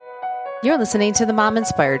You're listening to the Mom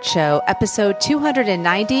Inspired Show, episode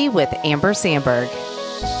 290 with Amber Sandberg.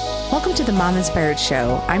 Welcome to the Mom Inspired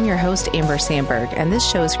Show. I'm your host, Amber Sandberg, and this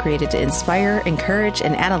show is created to inspire, encourage,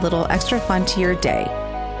 and add a little extra fun to your day.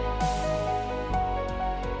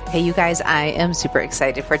 Hey, you guys, I am super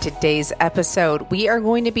excited for today's episode. We are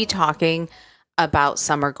going to be talking about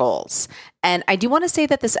summer goals. And I do want to say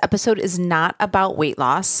that this episode is not about weight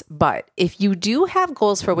loss, but if you do have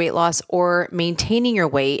goals for weight loss or maintaining your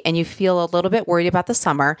weight and you feel a little bit worried about the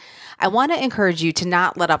summer, I want to encourage you to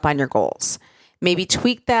not let up on your goals. Maybe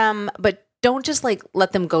tweak them, but don't just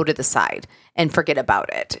let them go to the side and forget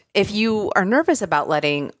about it. If you are nervous about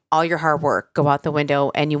letting all your hard work go out the window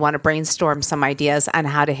and you want to brainstorm some ideas on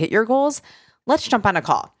how to hit your goals, let's jump on a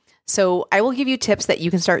call. So I will give you tips that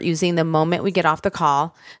you can start using the moment we get off the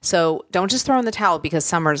call. So don't just throw in the towel because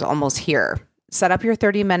summer's almost here. Set up your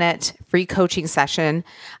 30-minute free coaching session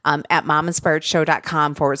at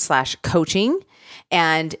mominspiredshow.com/coaching.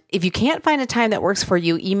 And if you can't find a time that works for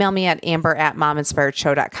you, email me at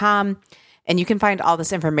amber@mominspiredshow.com. And you can find all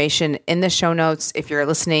this information in the show notes if you're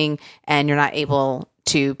listening and you're not able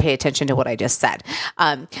to pay attention to what I just said.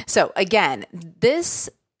 So again, this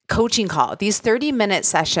coaching call, these 30-minute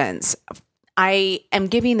sessions, I am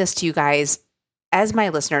giving this to you guys as my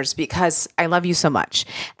listeners because I love you so much.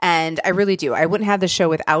 And I really do. I wouldn't have the show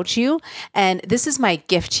without you. And this is my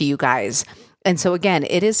gift to you guys. And so again,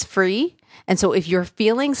 it is free. And so if you're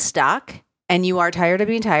feeling stuck and you are tired of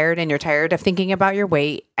being tired and you're tired of thinking about your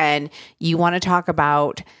weight and you want to talk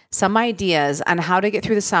about some ideas on how to get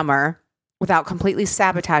through the summer without completely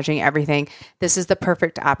sabotaging everything, this is the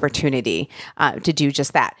perfect opportunity to do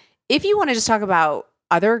just that. If you want to just talk about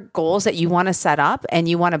other goals that you want to set up and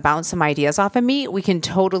you want to bounce some ideas off of me, we can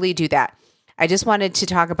totally do that. I just wanted to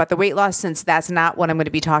talk about the weight loss since that's not what I'm going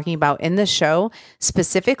to be talking about in this show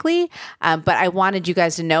specifically. But I wanted you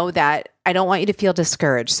guys to know that I don't want you to feel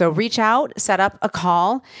discouraged. So reach out, set up a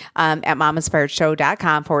call at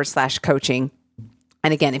mominspiredshow.com/coaching.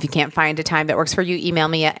 And again, if you can't find a time that works for you, email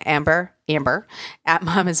me at Amber at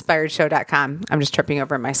mominspiredshow.com. I'm just tripping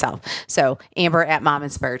over myself. So Amber at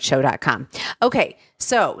mominspiredshow.com. Okay.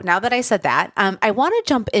 So now that I said that, I want to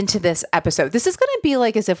jump into this episode. This is going to be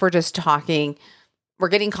like as if we're just talking, we're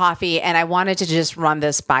getting coffee, and I wanted to just run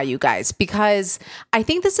this by you guys because I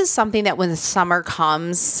think this is something that when the summer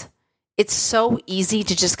comes, it's so easy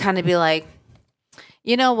to just kind of be like,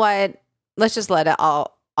 you know what? Let's just let it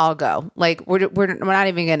all go. Like we're not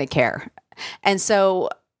even going to care. And so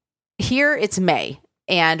here it's May.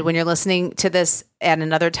 And when you're listening to this at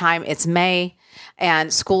another time, it's May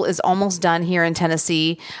and school is almost done here in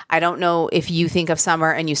Tennessee. I don't know if you think of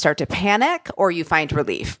summer and you start to panic or you find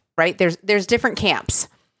relief, right? There's different camps.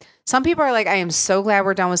 Some people are like, I am so glad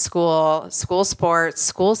we're done with school sports,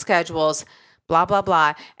 school schedules, blah, blah,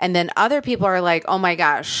 blah. And then other people are like, oh my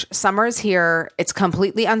gosh, summer is here. It's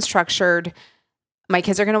completely unstructured. My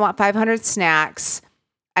kids are going to want 500 snacks.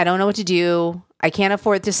 I don't know what to do. I can't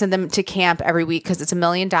afford to send them to camp every week because it's $1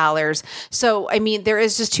 million. So, I mean, there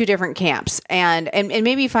is just two different camps and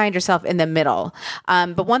maybe you find yourself in the middle.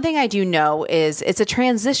 But one thing I do know is it's a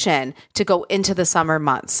transition to go into the summer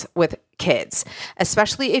months with kids,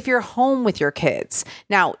 especially if you're home with your kids.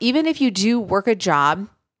 Now, even if you do work a job,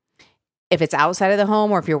 if it's outside of the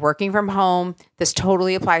home or if you're working from home, this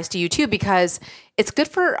totally applies to you too, because it's good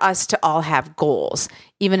for us to all have goals,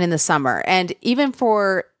 even in the summer. And even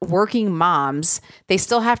for working moms, they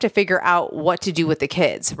still have to figure out what to do with the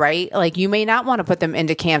kids, right? Like you may not want to put them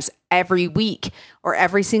into camps every week or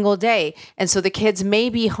every single day. And so the kids may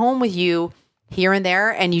be home with you here and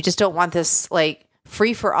there, and you just don't want this like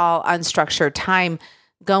free for all unstructured time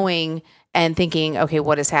going and thinking, okay,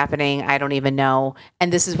 what is happening? I don't even know.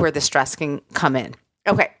 And this is where the stress can come in.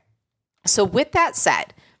 Okay. So with that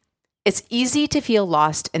said, it's easy to feel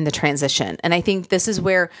lost in the transition. And I think this is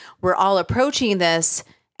where we're all approaching this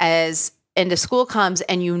as into school comes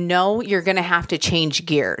and you know you're going to have to change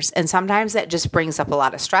gears. And sometimes that just brings up a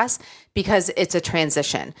lot of stress because it's a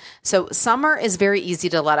transition. So summer is very easy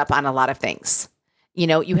to let up on a lot of things. You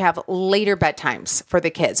know, you have later bedtimes for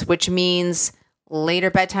the kids, which means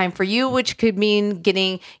later bedtime for you, which could mean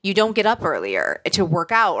you don't get up earlier to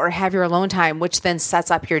work out or have your alone time, which then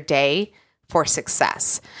sets up your day for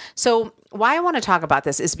success. So why I want to talk about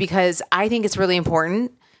this is because I think it's really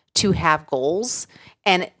important to have goals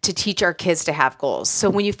and to teach our kids to have goals. So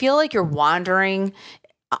when you feel like you're wandering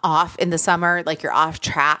off in the summer, like you're off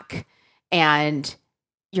track and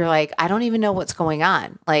you're like, I don't even know what's going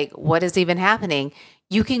on. Like, what is even happening?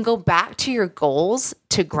 you can go back to your goals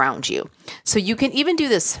to ground you. So you can even do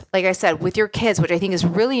this, like I said, with your kids, which I think is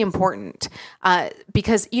really important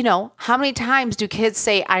because, how many times do kids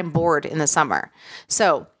say, I'm bored in the summer?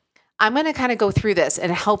 So I'm going to kind of go through this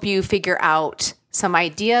and help you figure out some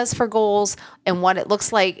ideas for goals and what it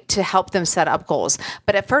looks like to help them set up goals.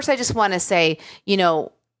 But at first, I just want to say,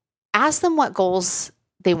 ask them what goals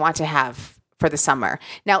they want to have for the summer.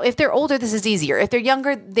 Now, if they're older, this is easier. If they're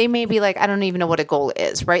younger, they may be like, I don't even know what a goal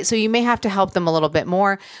is, right? So you may have to help them a little bit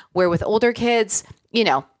more, where with older kids, you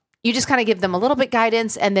just kind of give them a little bit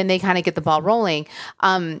guidance and then they kind of get the ball rolling.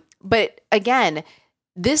 But again,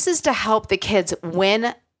 this is to help the kids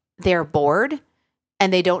when they're bored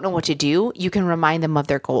and they don't know what to do, you can remind them of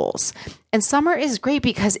their goals. And summer is great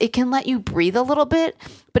because it can let you breathe a little bit,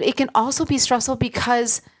 but it can also be stressful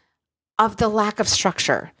because of the lack of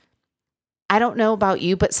structure. I don't know about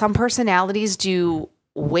you, but some personalities do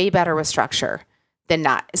way better with structure than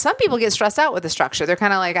not. Some people get stressed out with the structure. They're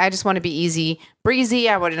kind of like, I just want to be easy breezy.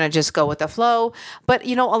 I want to just go with the flow. But,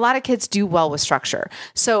 a lot of kids do well with structure.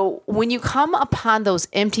 So when you come upon those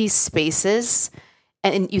empty spaces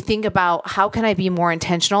and you think about how can I be more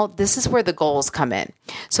intentional, this is where the goals come in.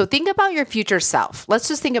 So think about your future self. Let's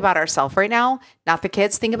just think about ourselves right now, not the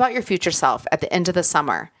kids. Think about your future self at the end of the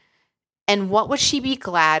summer. And what would she be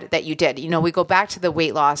glad that you did? We go back to the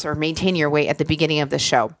weight loss or maintain your weight at the beginning of the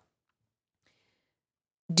show.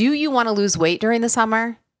 Do you want to lose weight during the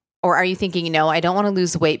summer? Or are you thinking, no, I don't want to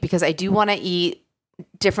lose weight because I do want to eat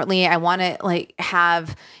differently. I want to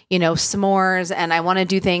have, s'mores and I want to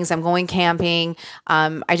do things. I'm going camping.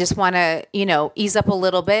 I just want to, ease up a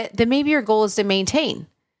little bit. Then maybe your goal is to maintain.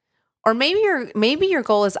 Or maybe your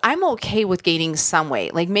goal is I'm okay with gaining some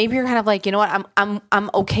weight. Like maybe you're kind of like, I'm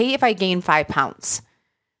okay if I gain 5 pounds.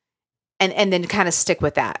 And then kind of stick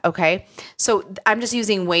with that. Okay. So I'm just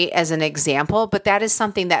using weight as an example, but that is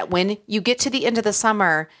something that when you get to the end of the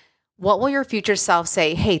summer, what will your future self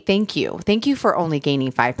say? Hey, thank you. Thank you for only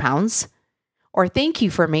gaining 5 pounds. Or thank you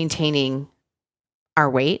for maintaining our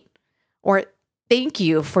weight. Or thank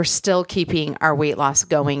you for still keeping our weight loss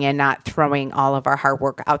going and not throwing all of our hard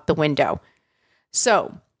work out the window.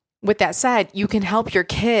 So with that said, you can help your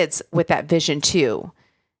kids with that vision too.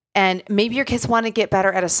 And maybe your kids want to get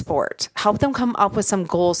better at a sport. Help them come up with some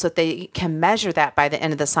goals so that they can measure that by the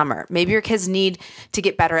end of the summer. Maybe your kids need to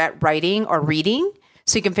get better at writing or reading.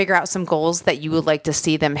 So you can figure out some goals that you would like to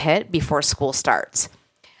see them hit before school starts.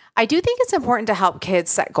 I do think it's important to help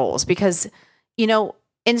kids set goals because,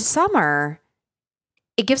 in summer,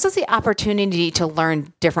 it gives us the opportunity to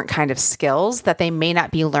learn different kind of skills that they may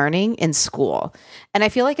not be learning in school. And I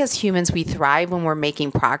feel like as humans, we thrive when we're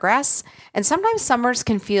making progress. And sometimes summers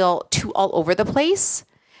can feel too all over the place.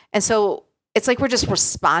 And so it's like we're just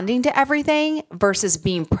responding to everything versus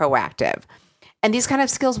being proactive. And these kind of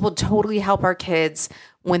skills will totally help our kids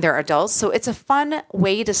when they're adults. So it's a fun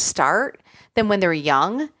way to start them when they're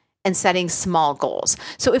young and setting small goals.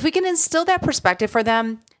 So if we can instill that perspective for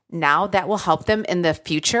them, now that will help them in the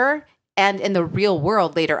future and in the real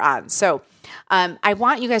world later on. So I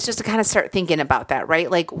want you guys just to kind of start thinking about that, right?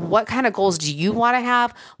 Like what kind of goals do you want to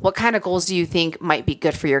have? What kind of goals do you think might be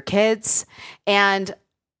good for your kids? And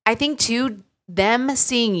I think too, them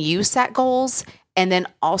seeing you set goals and then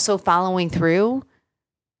also following through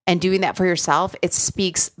and doing that for yourself, it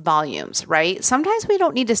speaks volumes, right? Sometimes we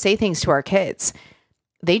don't need to say things to our kids.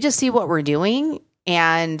 They just see what we're doing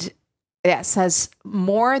and that says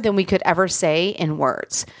more than we could ever say in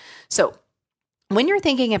words. So when you're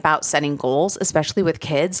thinking about setting goals, especially with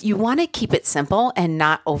kids, you want to keep it simple and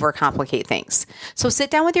not overcomplicate things. So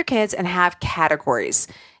sit down with your kids and have categories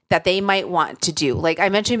that they might want to do. Like I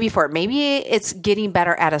mentioned before, maybe it's getting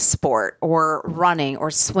better at a sport or running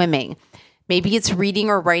or swimming. Maybe it's reading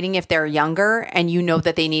or writing if they're younger and you know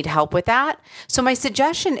that they need help with that. So my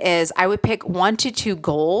suggestion is I would pick 1 to 2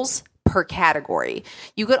 goals per category.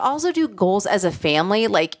 You could also do goals as a family,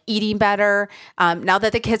 like eating better. Now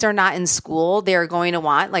that the kids are not in school, they're going to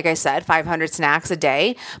want, like I said, 500 snacks a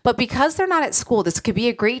day. But because they're not at school, this could be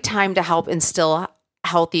a great time to help instill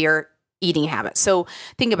healthier eating habits. So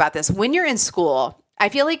think about this. When you're in school, I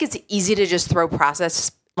feel like it's easy to just throw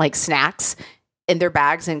processed like snacks in their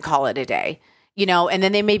bags and call it a day. And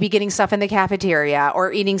then they may be getting stuff in the cafeteria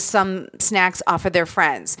or eating some snacks off of their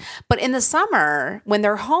friends. But in the summer, when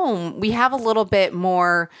they're home, we have a little bit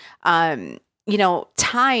more, time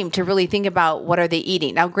to really think about what are they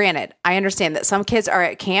eating. Now, granted, I understand that some kids are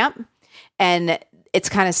at camp and it's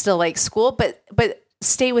kind of still like school, but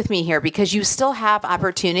stay with me here because you still have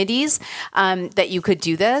opportunities that you could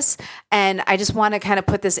do this. And I just want to kind of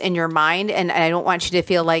put this in your mind. And I don't want you to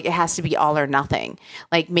feel like it has to be all or nothing.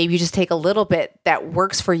 Like maybe you just take a little bit that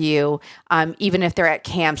works for you, even if they're at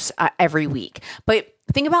camps every week. But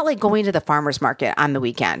think about like going to the farmer's market on the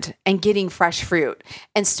weekend and getting fresh fruit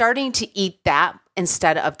and starting to eat that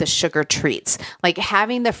instead of the sugar treats, like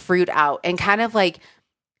having the fruit out and kind of like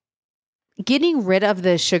getting rid of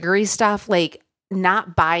the sugary stuff, like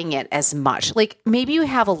not buying it as much. Like maybe you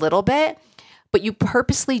have a little bit, but you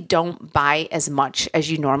purposely don't buy as much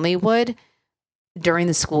as you normally would during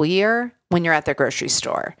the school year when you're at the grocery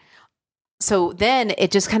store. So then it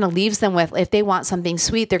just kind of leaves them with, if they want something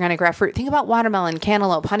sweet, they're going to grab fruit. Think about watermelon,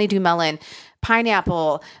 cantaloupe, honeydew melon,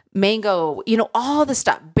 pineapple, mango, all the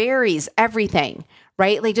stuff, berries, everything,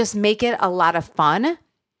 right? Like just make it a lot of fun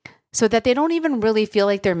so that they don't even really feel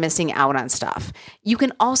like they're missing out on stuff. You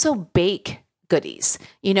can also bake goodies.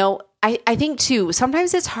 I think too,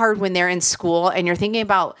 sometimes it's hard when they're in school and you're thinking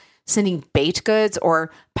about sending baked goods, or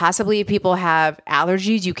possibly if people have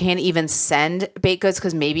allergies, you can't even send baked goods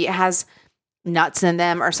because maybe it has nuts in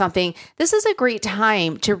them or something. This is a great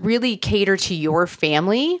time to really cater to your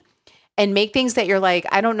family and make things that you're like,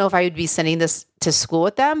 I don't know if I would be sending this to school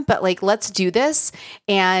with them, but like, let's do this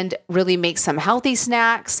and really make some healthy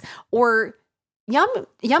snacks or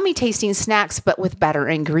yummy tasting snacks, but with better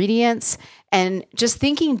ingredients, and just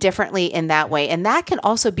thinking differently in that way. And that can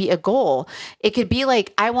also be a goal. It could be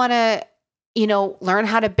like, I want to, learn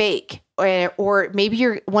how to bake, or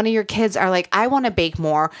maybe one of your kids are like, I want to bake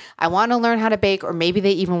more. I want to learn how to bake, or maybe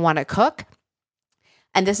they even want to cook.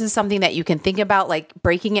 And this is something that you can think about, like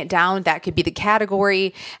breaking it down. That could be the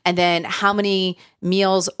category. And then how many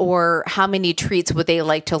meals or how many treats would they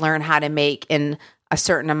like to learn how to make in a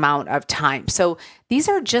certain amount of time. So these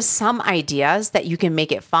are just some ideas that you can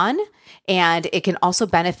make it fun. And it can also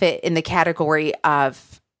benefit in the category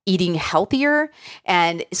of eating healthier.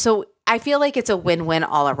 And so I feel like it's a win-win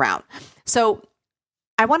all around. So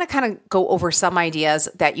I want to kind of go over some ideas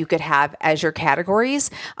that you could have as your categories.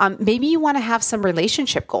 Maybe you want to have some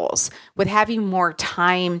relationship goals with having more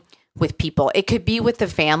time with people. It could be with the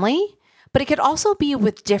family, but it could also be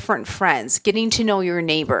with different friends, getting to know your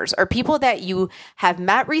neighbors or people that you have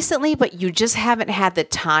met recently, but you just haven't had the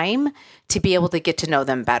time to be able to get to know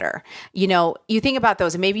them better. You think about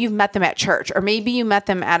those, and maybe you've met them at church, or maybe you met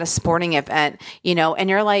them at a sporting event, and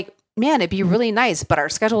you're like, man, it'd be really nice, but our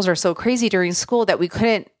schedules are so crazy during school that we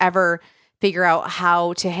couldn't ever figure out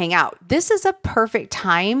how to hang out. This is a perfect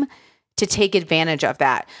time to take advantage of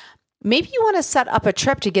that. Maybe you want to set up a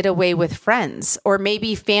trip to get away with friends, or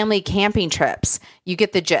maybe family camping trips. You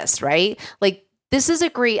get the gist, right? Like this is a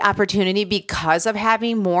great opportunity because of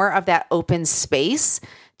having more of that open space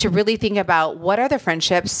to really think about what are the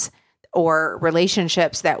friendships or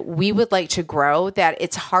relationships that we would like to grow that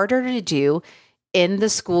it's harder to do in the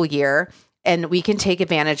school year, and we can take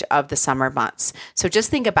advantage of the summer months. So just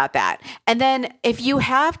think about that. And then if you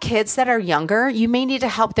have kids that are younger, you may need to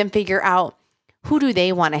help them figure out, who do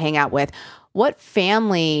they want to hang out with? What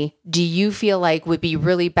family do you feel like would be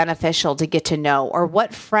really beneficial to get to know? Or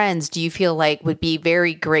what friends do you feel like would be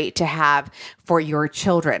very great to have for your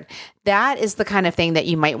children? That is the kind of thing that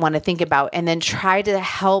you might want to think about, and then try to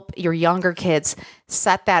help your younger kids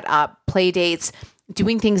set that up, play dates,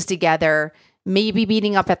 doing things together, maybe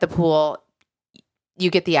meeting up at the pool. You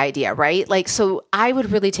get the idea, right? Like, so I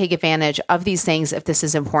would really take advantage of these things if this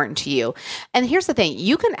is important to you. And here's the thing,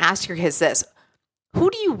 you can ask your kids this: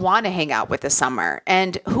 who do you want to hang out with this summer?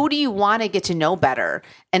 And who do you want to get to know better,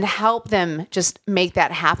 and help them just make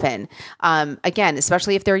that happen? Again,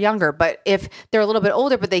 especially if they're younger, but if they're a little bit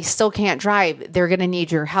older, but they still can't drive, they're going to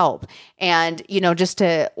need your help. And, just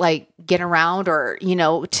to like get around, or,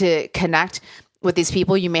 to connect with these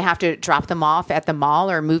people, you may have to drop them off at the mall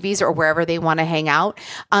or movies or wherever they want to hang out.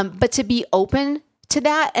 But to be open to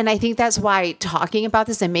that. And I think that's why talking about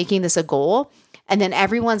this and making this a goal, and then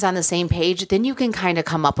everyone's on the same page, then you can kind of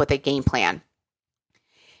come up with a game plan.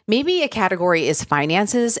 Maybe a category is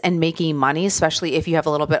finances and making money, especially if you have a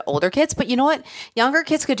little bit older kids. But you know what? Younger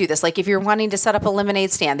kids could do this. Like if you're wanting to set up a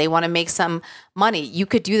lemonade stand, they want to make some money, you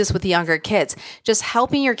could do this with the younger kids. Just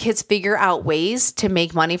helping your kids figure out ways to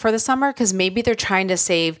make money for the summer, because maybe they're trying to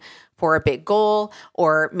save for a big goal,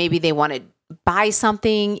 or maybe they want to buy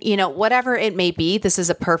something, whatever it may be. This is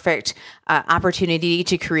a perfect opportunity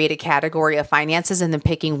to create a category of finances, and then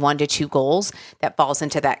picking 1 to 2 goals that falls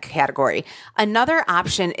into that category. Another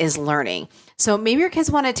option is learning. So maybe your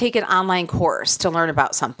kids want to take an online course to learn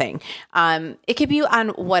about something. It could be on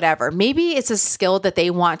whatever. Maybe it's a skill that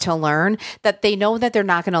they want to learn that they know that they're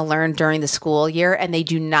not going to learn during the school year and they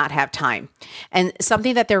do not have time, and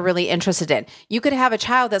something that they're really interested in. You could have a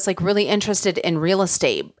child that's like really interested in real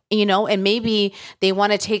estate, and maybe they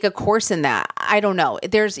want to take a course in that. I don't know.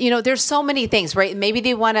 There's so many things, right? Maybe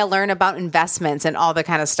they want to learn about investments and all the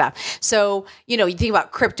kind of stuff. So, you think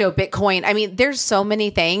about crypto, Bitcoin. I mean, there's so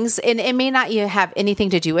many things, and it may not even have anything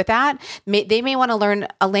to do with that. They may want to learn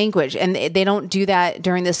a language, and they don't do that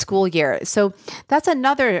during the school year. So that's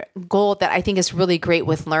another goal that I think is really great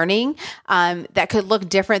with learning, that could look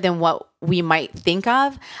different than what we might think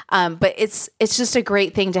of. But it's just a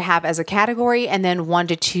great thing to have as a category, and then 1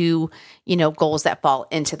 to 2, goals that fall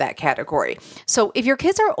into that category. So if your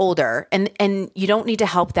kids are older and you don't need to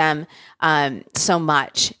help them so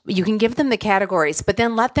much, you can give them the categories, but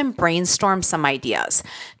then let them brainstorm some ideas.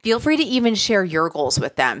 Feel free to even share your goals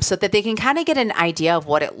with them so that they can kind of get an idea of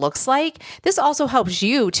what it looks like. This also helps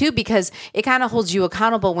you too, because it kind of holds you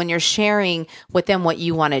accountable when you're sharing with them what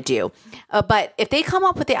you want to do. But if they come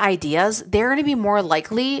up with the ideas, they're going to be more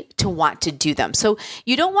likely to want to do them. So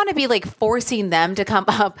you don't want to be like forcing them to come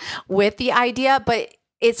up with the idea, but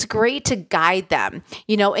it's great to guide them,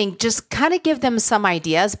 and just kind of give them some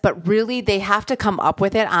ideas, but really they have to come up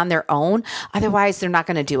with it on their own. Otherwise, they're not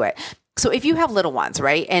going to do it. So if you have little ones,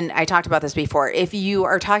 right? And I talked about this before, if you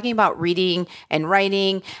are talking about reading and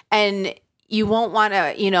writing and you won't want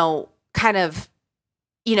to, kind of,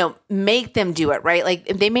 make them do it, right? Like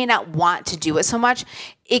they may not want to do it so much.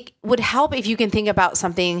 It would help if you can think about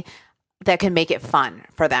something that can make it fun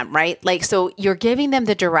for them, right? Like, so you're giving them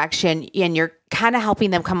the direction and you're kind of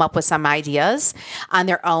helping them come up with some ideas on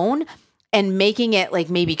their own and making it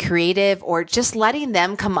like maybe creative, or just letting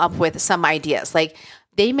them come up with some ideas. Like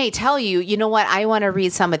they may tell you, you know what, I want to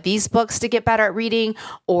read some of these books to get better at reading,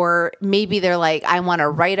 or maybe they're like, I want to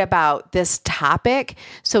write about this topic.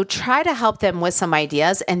 So try to help them with some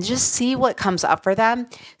ideas and just see what comes up for them,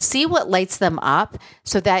 see what lights them up,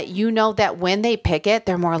 so that that when they pick it,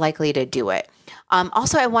 they're more likely to do it.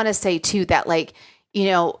 Also, I want to say too that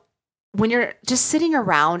when you're just sitting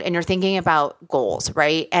around and you're thinking about goals,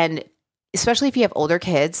 right? And especially if you have older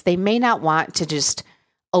kids, they may not want to just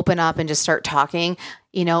open up and just start talking.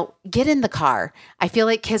 Get in the car. I feel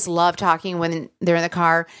like kids love talking when they're in the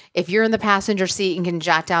car. If you're in the passenger seat and can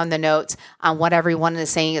jot down the notes on what everyone is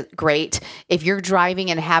saying, great. If you're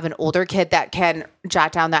driving and have an older kid that can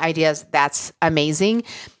jot down the ideas, that's amazing.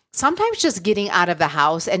 Sometimes just getting out of the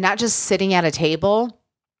house and not just sitting at a table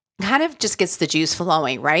kind of just gets the juice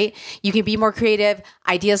flowing, right? You can be more creative,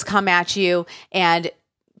 ideas come at you, and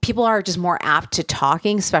people are just more apt to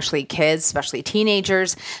talking, especially kids, especially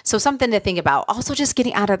teenagers. So something to think about. Also, just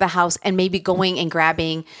getting out of the house and maybe going and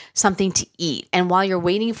grabbing something to eat. And while you're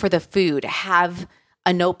waiting for the food, have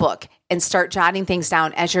a notebook and start jotting things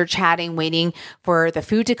down as you're chatting, waiting for the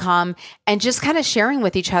food to come, and just kind of sharing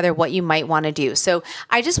with each other what you might want to do. So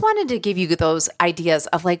I just wanted to give you those ideas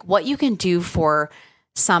of like what you can do for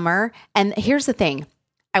summer. And here's the thing.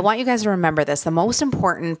 I want you guys to remember this. The most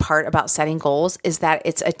important part about setting goals is that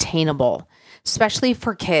it's attainable, especially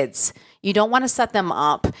for kids. You don't want to set them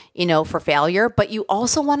up, for failure, but you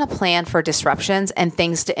also want to plan for disruptions and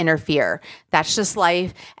things to interfere. That's just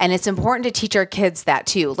life. And it's important to teach our kids that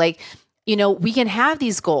too. Like, we can have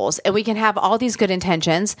these goals and we can have all these good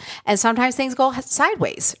intentions, and sometimes things go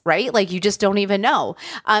sideways, right? Like you just don't even know.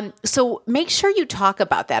 So make sure you talk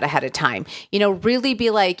about that ahead of time. Really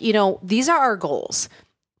be like, these are our goals.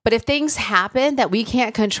 But if things happen that we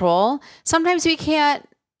can't control, sometimes we can't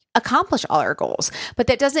accomplish all our goals. But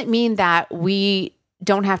that doesn't mean that we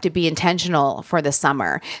don't have to be intentional for the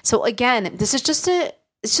summer. So again, this is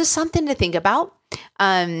it's just something to think about.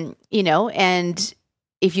 And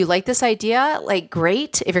if you like this idea, like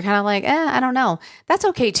great. If you're kind of like, I don't know, that's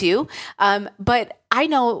okay too. But I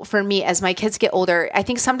know for me, as my kids get older, I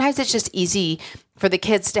think sometimes it's just easy for the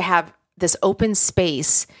kids to have this open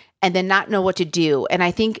space and then not know what to do. And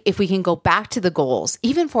I think if we can go back to the goals,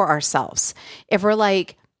 even for ourselves, if we're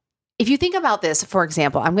like, if you think about this, for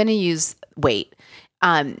example, I'm going to use weight.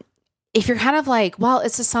 If you're kind of like, well,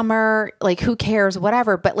 it's the summer, like who cares,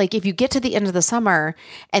 whatever. But like, if you get to the end of the summer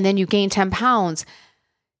and then you gain 10 pounds,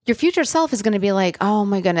 your future self is going to be like, oh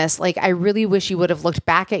my goodness, like I really wish you would have looked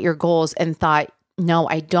back at your goals and thought, no,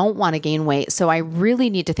 I don't want to gain weight. So I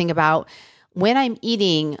really need to think about when I'm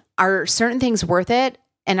eating, are certain things worth it?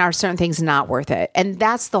 And are certain things not worth it? And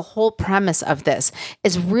that's the whole premise of this,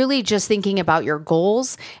 is really just thinking about your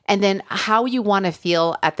goals and then how you want to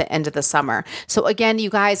feel at the end of the summer. So again,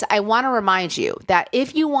 you guys, I want to remind you that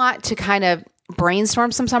if you want to kind of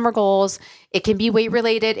brainstorm some summer goals. It can be weight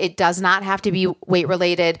related. It does not have to be weight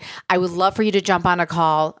related. I would love for you to jump on a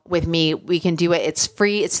call with me. We can do it. It's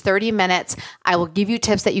free. It's 30 minutes. I will give you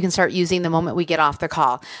tips that you can start using the moment we get off the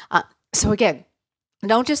call. So again,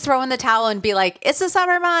 don't just throw in the towel and be like, it's the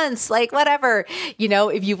summer months, like whatever.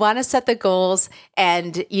 If you want to set the goals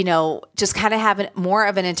and, just kind of have more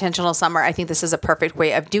of an intentional summer, I think this is a perfect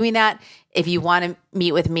way of doing that. If you want to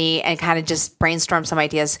meet with me and kind of just brainstorm some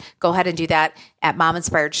ideas, go ahead and do that at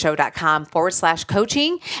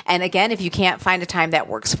mominspiredshow.com/coaching. And again, if you can't find a time that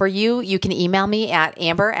works for you, you can email me at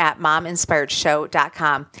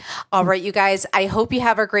amber@mominspiredshow.com. All right, you guys, I hope you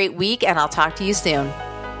have a great week and I'll talk to you soon.